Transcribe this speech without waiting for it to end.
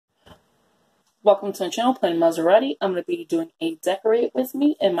Welcome to my channel, Plain Maserati. I'm going to be doing a Decorate With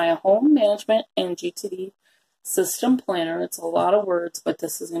Me in my home management and GTD system planner. It's a lot of words, but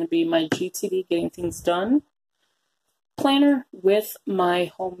this is going to be my GTD Getting Things Done planner with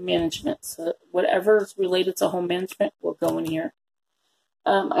my home management. So whatever is related to home management will go in here.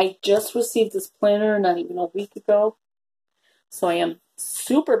 I just received this planner not even a week ago, so I am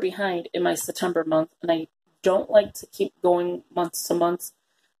super behind in my September month, and I don't like to keep going month to month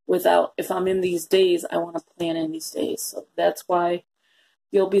without, if I'm in these days, I want to plan in these days. So that's why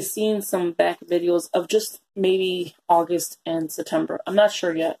you'll be seeing some back videos of just maybe August and September. I'm not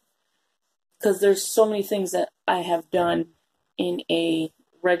sure yet, because there's so many things that I have done in a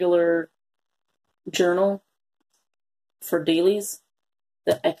regular journal for dailies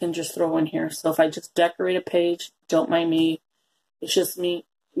that I can just throw in here. So if I just decorate a page, don't mind me. It's just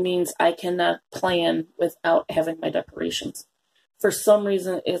means I cannot plan without having my decorations. For some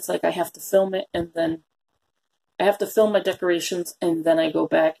reason, it's like I have to film it, and then I have to film my decorations, and then I go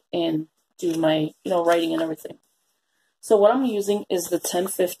back and do my, writing and everything. So what I'm using is the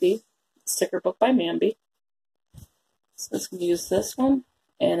 1050 sticker book by Mambi. So it's going to use this one,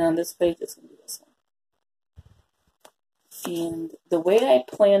 and on this page, it's going to be this one. And the way I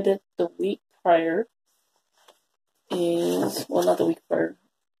planned it the week prior is, well, not the week prior,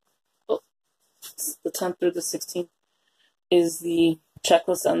 the 10th through the 16th, is the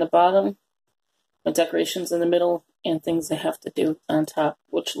checklist on the bottom, my decorations in the middle, and things I have to do on top,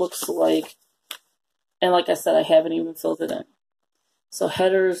 which looks like, and like I said, I haven't even filled it in. So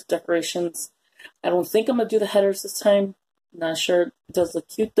headers, decorations. I don't think I'm going to do the headers this time. Not sure. It does look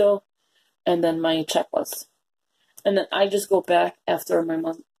cute though. And then my checklist. And then I just go back after my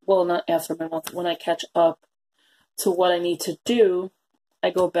month. Well, not after my month. When I catch up to what I need to do,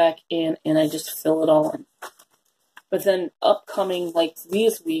 I go back in and I just fill it all in. But then upcoming, like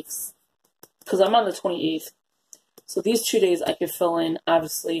these weeks, because I'm on the 28th, so these 2 days I could fill in,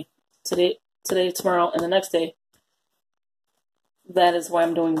 obviously, today, tomorrow, and the next day. That is why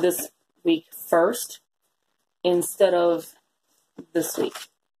I'm doing this week first instead of this week.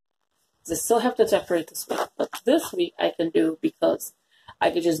 I still have to decorate this week, but this week I can do because I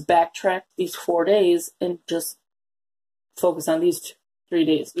could just backtrack these 4 days and just focus on these 3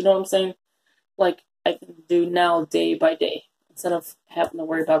 days. You know what I'm saying? Like, I can do now day by day instead of having to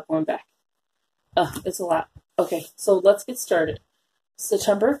worry about going back. It's a lot. Okay, so let's get started.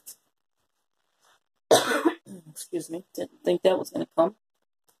 September. Excuse me. Didn't think that was going to come.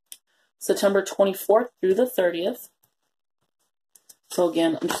 September 24th through the 30th. So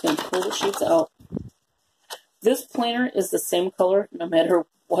again, I'm just going to pull the sheets out. This planner is the same color no matter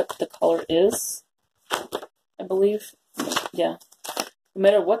what the color is, I believe. Yeah. No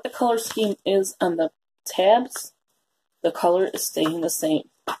matter what the color scheme is on the tabs, the color is staying the same.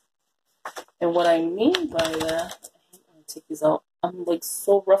 And what I mean by that, I'm going to take these out. I'm like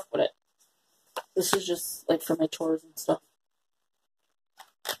so rough with it. This is just like for my chores and stuff.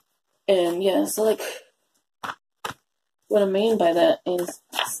 And yeah, so like, what I mean by that is,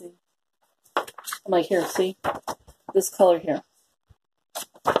 let's see. I'm like, here, see? This color here.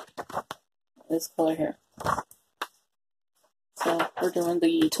 This color here. So we're doing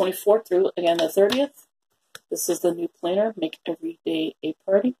the 24th through, again, the 30th. This is the new planner, Make Every Day a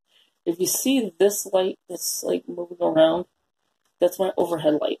Party. If you see this light that's like moving around, that's my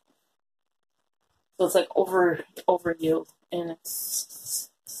overhead light. So it's like over you, and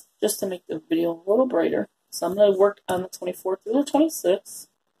it's just to make the video a little brighter. So I'm going to work on the 24th through the 26th.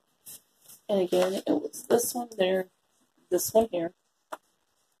 And again, it was this one there, this one here.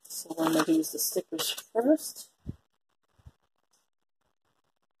 So what I'm going to do is the stickers first.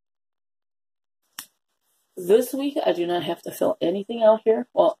 This week, I do not have to fill anything out here.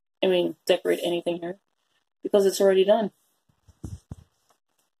 Well, I mean, decorate anything here, because it's already done.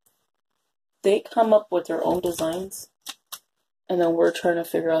 They come up with their own designs, and then we're trying to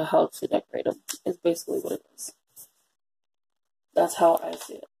figure out how to decorate them. It's basically what it is. That's how I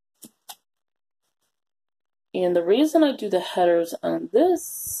see it. And the reason I do the headers on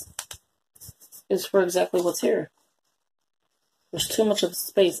this is for exactly what's here. There's too much of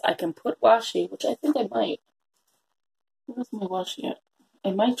space. I can put washi, which I think I might. Where's my washi at?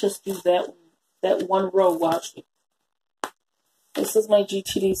 I might just do that one row washi. This is my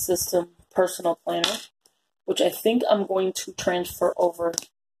GTD system personal planner, which I think I'm going to transfer over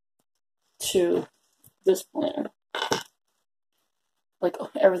to this planner. Like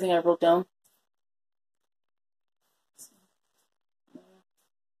everything I wrote down.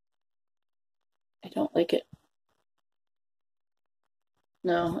 I don't like it.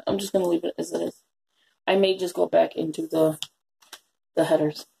 No, I'm just going to leave it as it is. I may just go back into the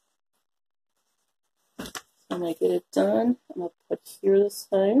headers. When I get it done, I'm going to put here this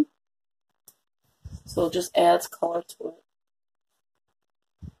time. So it just adds color to it.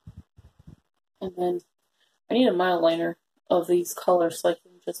 And then I need a mile liner of these colors so I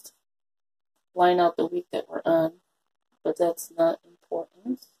can just line out the week that we're on. But that's not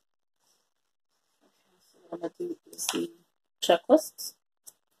important. Okay, so what I'm going to do is the checklists.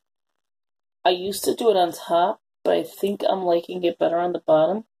 I used to do it on top, but I think I'm liking it better on the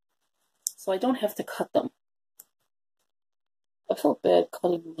bottom. So I don't have to cut them. I feel bad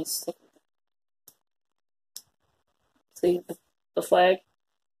cutting these stickers. See the flag?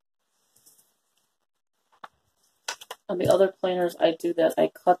 On the other planners, I do that.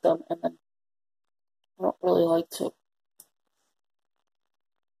 I cut them and then I don't really like to.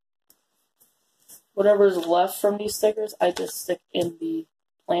 Whatever's left from these stickers, I just stick in the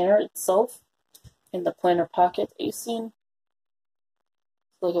planner itself, in the planner pocket that you've seen.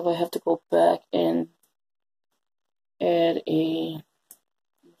 So like if I have to go back and add a,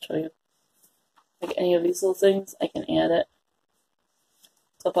 let me show you, like any of these little things, I can add it.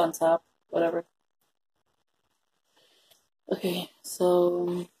 It's up on top, whatever. Okay,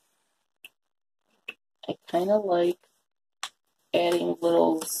 so I kind of like adding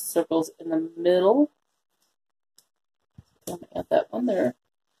little circles in the middle. I'm going to add that one there. It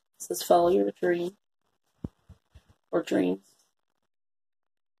says follow your dream or dreams.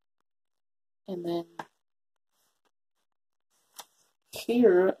 And then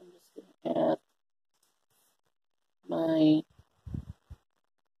here, I'm just going to add my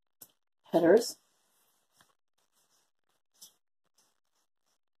headers.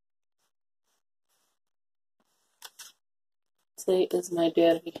 Today is my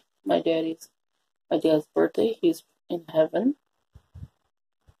dad's birthday. He's in heaven.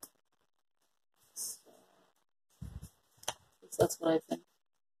 So that's what I think.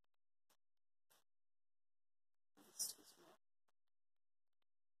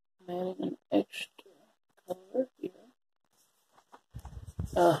 I'm adding an extra color here.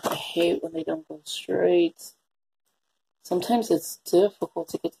 I hate when they don't go straight. Sometimes it's difficult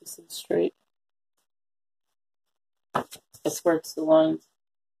to get these things straight. I swear it's the lines.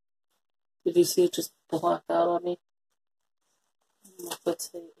 Did you see it just blocked out on me? But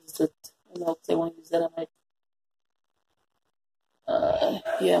today is the, I don't know if they want to use that on my,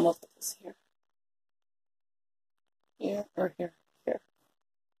 yeah, I'm gonna put this here. Here, or here, here.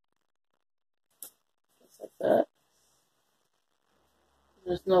 Just like that.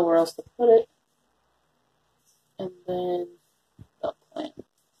 There's nowhere else to put it. And then the plan.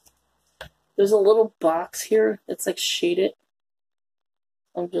 There's a little box here that's like shaded.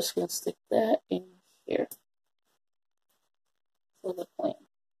 I'm just going to stick that in here for the plan.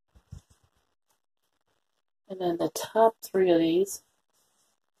 And then the top three of these,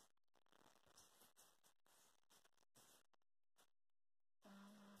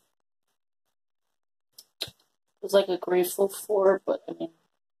 it's like a grateful for, but I mean,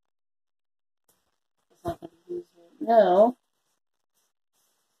 I'm not going to use it now.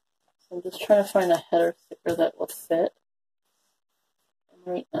 So I'm just trying to find a header sticker that will fit. And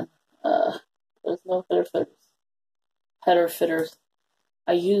right now, there's no header fitters.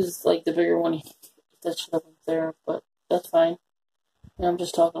 I used like the bigger one that should have been there, but that's fine. And I'm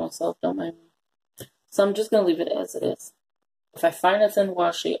just talking to myself, don't mind me. So I'm just going to leave it as it is. If I find a thin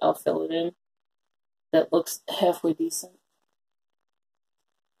washi, I'll fill it in. That looks halfway decent.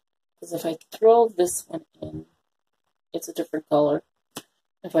 Because if I throw this one in, it's a different color.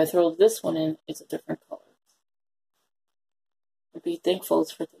 If I throw this one in, it's a different color. And be thankful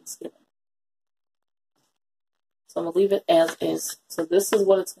it's for Thanksgiving. So I'm going to leave it as is. So this is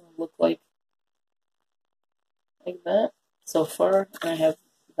what it's going to look like. Like that. So far, I have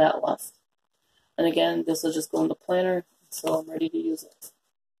that left. And again, this will just go in the planner. So I'm ready to use it.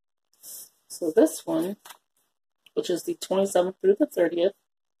 So this one, which is the 27th through the 30th,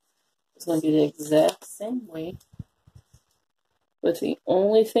 is going to be the exact same way. But the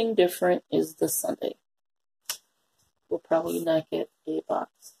only thing different is the Sunday. We'll probably not get a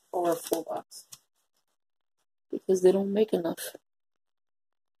box or a full box. Because they don't make enough.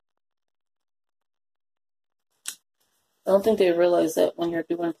 I don't think they realize that when you're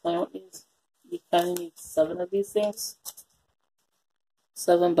doing plant these, you kind of need 7 of these things.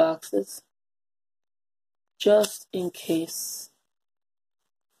 7 boxes. Just in case.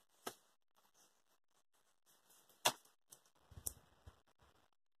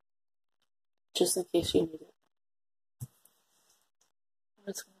 Just in case you need it.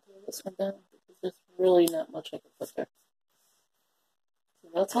 I'm just going to throw this one down because there's really not much I can put there. So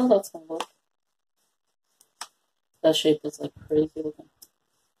that's how that's going to look. That shape is like crazy looking.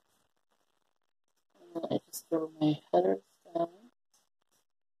 I Just throw my headers down.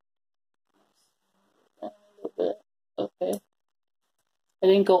 Down a little bit. Okay. I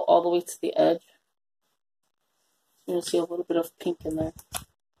didn't go all the way to the edge. You're going to see a little bit of pink in there,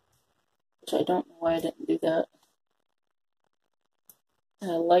 which I don't know why I didn't do that.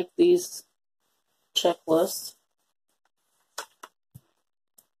 And I like these checklists.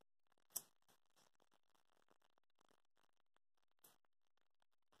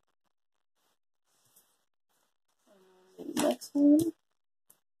 The next one,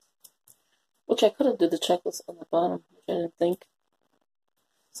 which I could have did the checklist on the bottom, which I didn't think.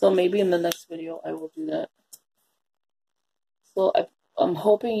 So maybe in the next video I will do that. So I'm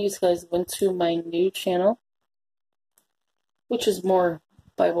hoping you guys went to my new channel, which is more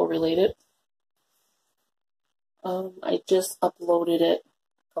Bible related. I just uploaded it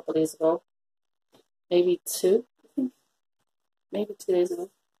a couple days ago. Maybe 2 days ago.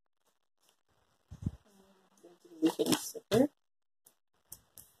 Weekend sticker.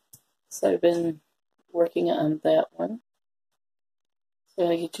 So I've been working on that one. So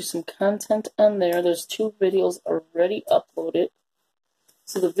I get you some content on there. There's 2 videos already uploaded.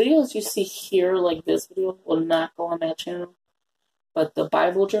 So the videos you see here, like this video, will not go on that channel. But the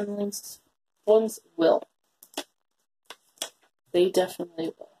Bible journaling ones will. They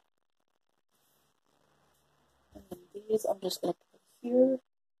definitely will. And then these I'm just going to put here.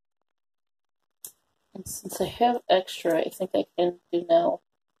 And since I have extra, I think I can do now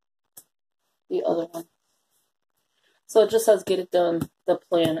the other one. So it just says get it done, the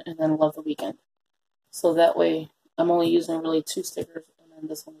plan, and then love the weekend. So that way I'm only using really 2 stickers, and then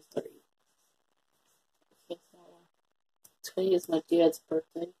this one is 3. Okay, so today is my dad's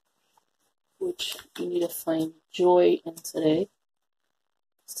birthday, which you need to find joy in today.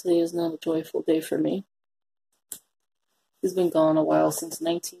 Today is not a joyful day for me. He's been gone a while, since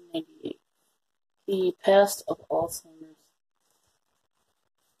 1998. He passed of Alzheimer's,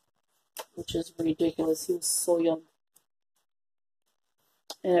 which is ridiculous. He was so young.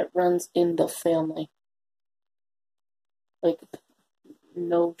 And it runs in the family. Like,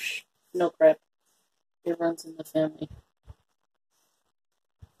 no crap. It runs in the family.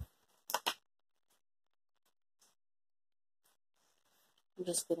 I'm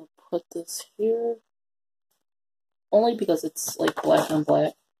just gonna put this here. Only because it's like black on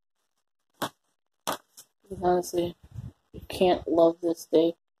black. Because honestly, you can't love this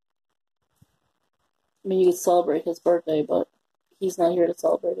day. I mean, you could celebrate his birthday, but he's not here to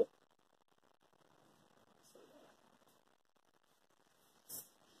celebrate it.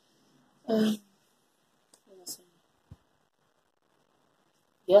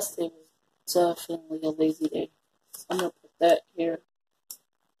 Yesterday was definitely a lazy day. So I'm gonna put that here. It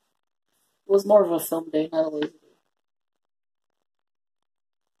was more of a film day, not a lazy day.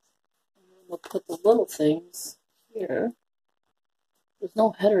 And then we'll put the little things here. There's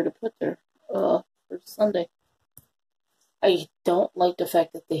no header to put there for Sunday. I don't like the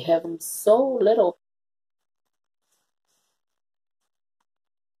fact that they have them so little.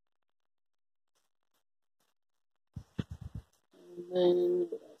 And then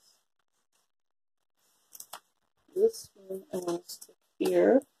this one I want to stick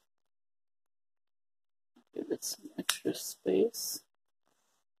here. Give it some extra space.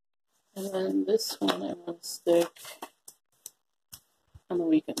 And then this one I want to stick on the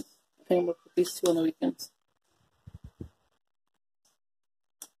weekends. I think I'm going to put these 2 on the weekends.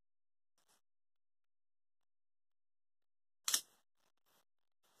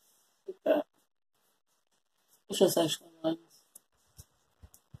 Like that. It's just actually lines.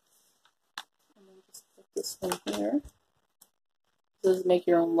 And then just put this one here. This is make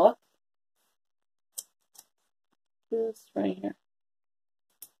your own luck. This right here.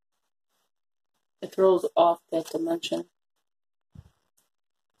 It throws off that dimension.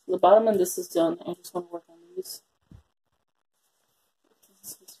 The bottom of this is done. I just want to work on these.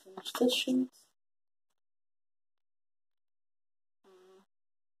 Let's finish this sheet.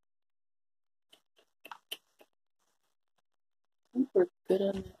 I think we're good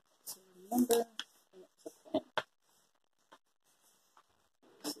on that. So remember, that's the plan.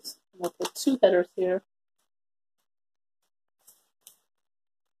 I'm going to put 2 headers here.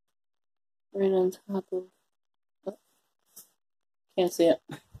 Right on top of, oh, can't see it.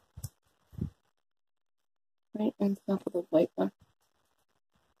 Right on top of the white one.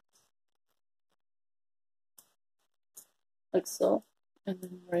 Like so. And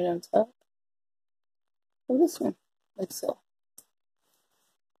then right on top of this one. Like so.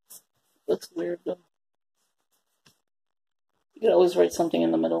 Looks weird though. You could always write something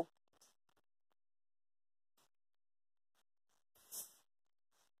in the middle.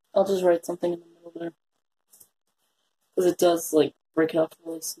 I'll just write something in the middle there. Because it does, like, break it off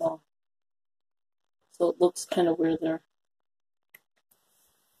really small. So it looks kind of weird there.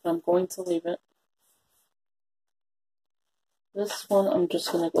 But I'm going to leave it. This one, I'm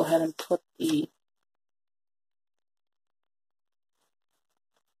just going to go ahead and put the...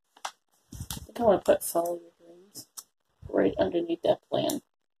 I think I want to put Follow Your Dreams right underneath that plan.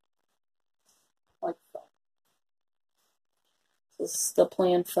 Like that. This is the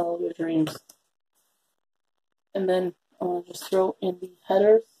plan, Follow Your Dreams. And then I want to just throw in the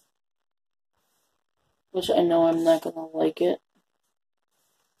headers, which I know I'm not going to like it,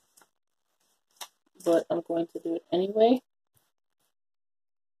 but I'm going to do it anyway.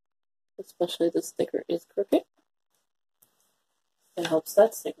 Especially the sticker is crooked. It helps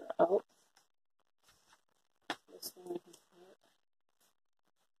that sticker out. This one we can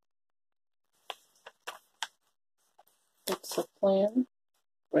put. It's a plan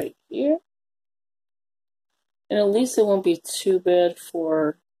right here. And at least it won't be too bad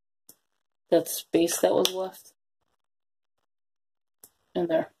for that space that was left. And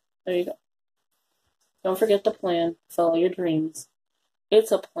there you go. Don't forget the plan, follow your dreams.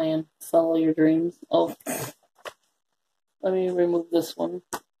 It's a plan, follow your dreams. Oh, let me remove this one.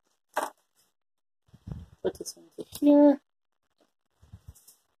 Put this into here.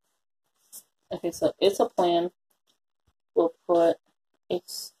 Okay, so it's a plan. We'll put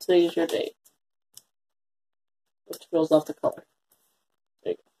today's your day, which goes off the color.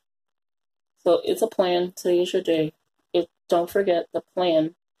 There you go. So it's a plan, today's your day. Don't forget the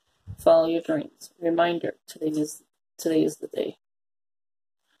plan, follow your dreams. Reminder, today is the day.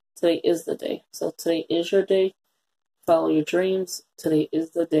 Today is the day. So today is your day. Follow your dreams. Today is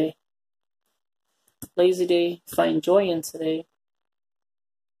the day. Lazy day. Find joy in today.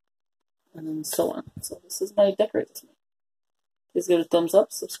 And then so on. So this is my decorate with me. Please give it a thumbs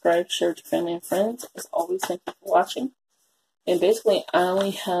up, subscribe, share with your family and friends. As always, thank you for watching. And basically, I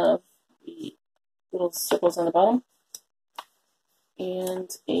only have the little circles on the bottom. And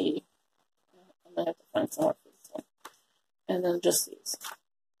I might have to find somewhere for this one. And then just these.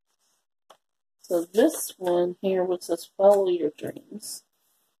 So this one here, which says follow your dreams,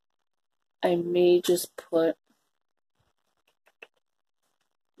 I may just put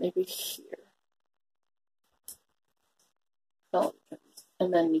maybe here. Follow your dreams.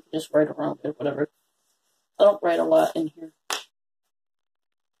 And then you can just write around it, whatever. I don't write a lot in here.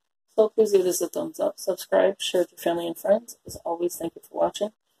 So please give this a thumbs up, subscribe, share with your family and friends. As always, thank you for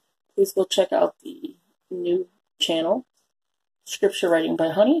watching. Please go check out the new channel, Scripture Writing by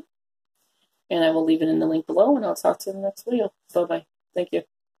Honey. And I will leave it in the link below, and I'll talk to you in the next video. Bye-bye. Thank you.